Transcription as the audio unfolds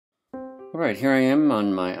Alright, here I am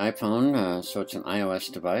on my iPhone, so it's an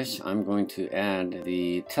iOS device. I'm going to add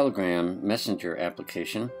the Telegram Messenger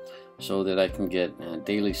application so that I can get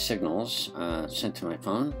daily signals sent to my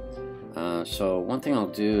phone. So one thing I'll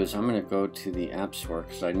do is I'm going to go to the App Store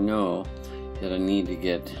because I know that I need to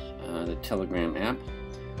get the Telegram app.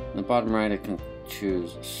 In the bottom right I can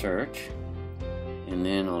choose search, and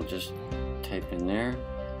then I'll just type in there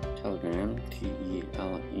Telegram,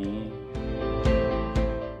 T-E-L-E.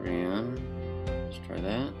 Let's try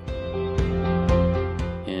that.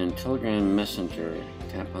 And Telegram Messenger,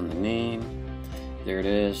 tap on the name. There it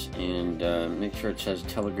is, and make sure it says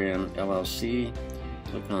Telegram LLC.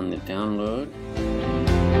 Click on the download.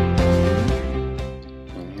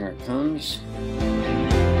 And here it comes.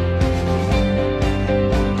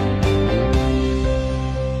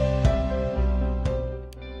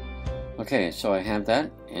 Okay, so I have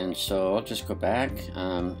that, and so I'll just go back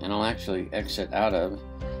and I'll actually exit out of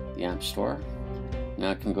the App Store.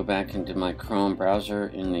 Now I can go back into my Chrome browser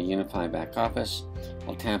in the Unifii back office.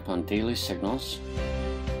 I'll tap on Daily Signals,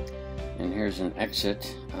 and here's an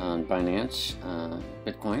exit on Binance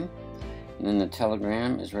Bitcoin, and then the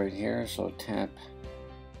Telegram is right here, so I'll tap.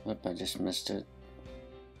 Oop, I just missed it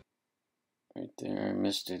right there. I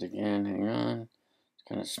missed it again. Hang on, it's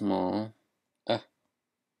kind of small.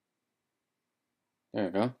 There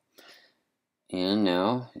we go. And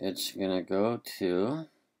now it's gonna go to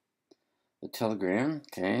the Telegram.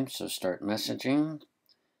 Okay, so start messaging,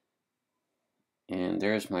 and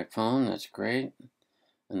there's my phone. That's great.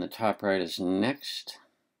 And the top right is next,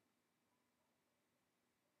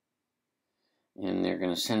 and they're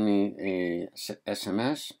going to send me a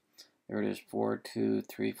SMS. There it is,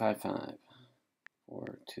 42355.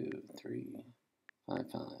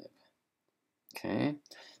 42355. Okay,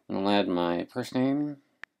 and I'll add my first name,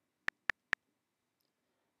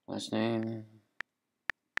 last name,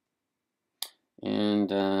 and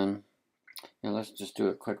now let's just do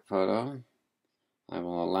a quick photo. I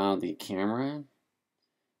will allow the camera,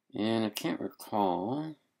 and I can't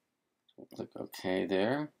recall, so click OK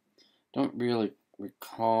there. Don't really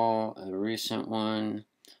recall a recent one,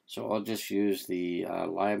 so I'll just use the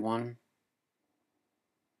live one.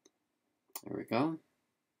 There we go.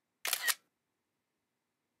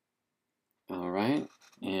 Alright,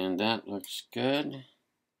 and that looks good.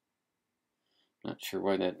 Not sure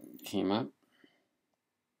why that came up.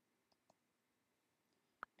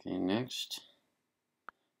 Okay, next.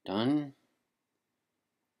 Done.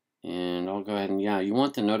 And I'll go ahead and, yeah, you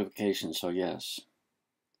want the notification, so yes.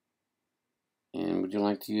 And would you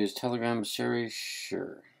like to use Telegram series?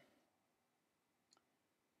 Sure.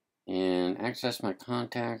 And access my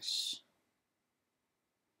contacts.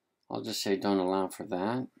 I'll just say don't allow for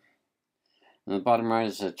that. And the bottom right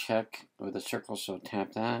is a check with a circle, so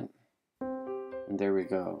tap that. And there we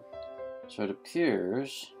go. So it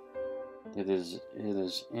appears that it is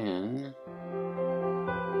in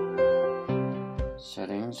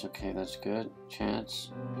settings. Okay, that's good.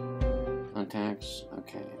 Chats, contacts.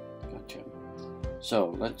 Okay, gotcha.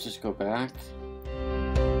 So let's just go back.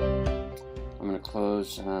 I'm going to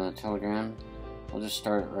close Telegram. I'll just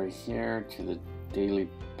start right here to the daily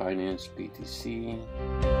Binance BTC.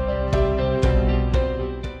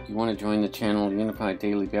 If you want to join the channel Unifii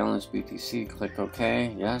Daily Balance BTC, click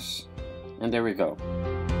OK. Yes, and there we go.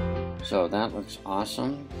 So that looks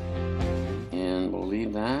awesome, and we'll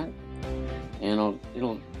leave that, and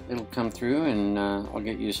it'll come through, and I'll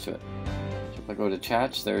get used to it. So if I go to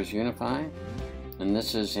chats, there's Unifii, and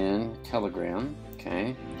this is in Telegram.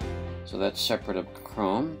 Okay, so that's separate of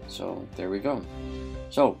Chrome. So there we go.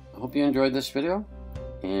 So I hope you enjoyed this video,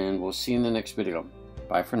 and we'll see you in the next video.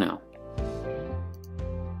 Bye for now.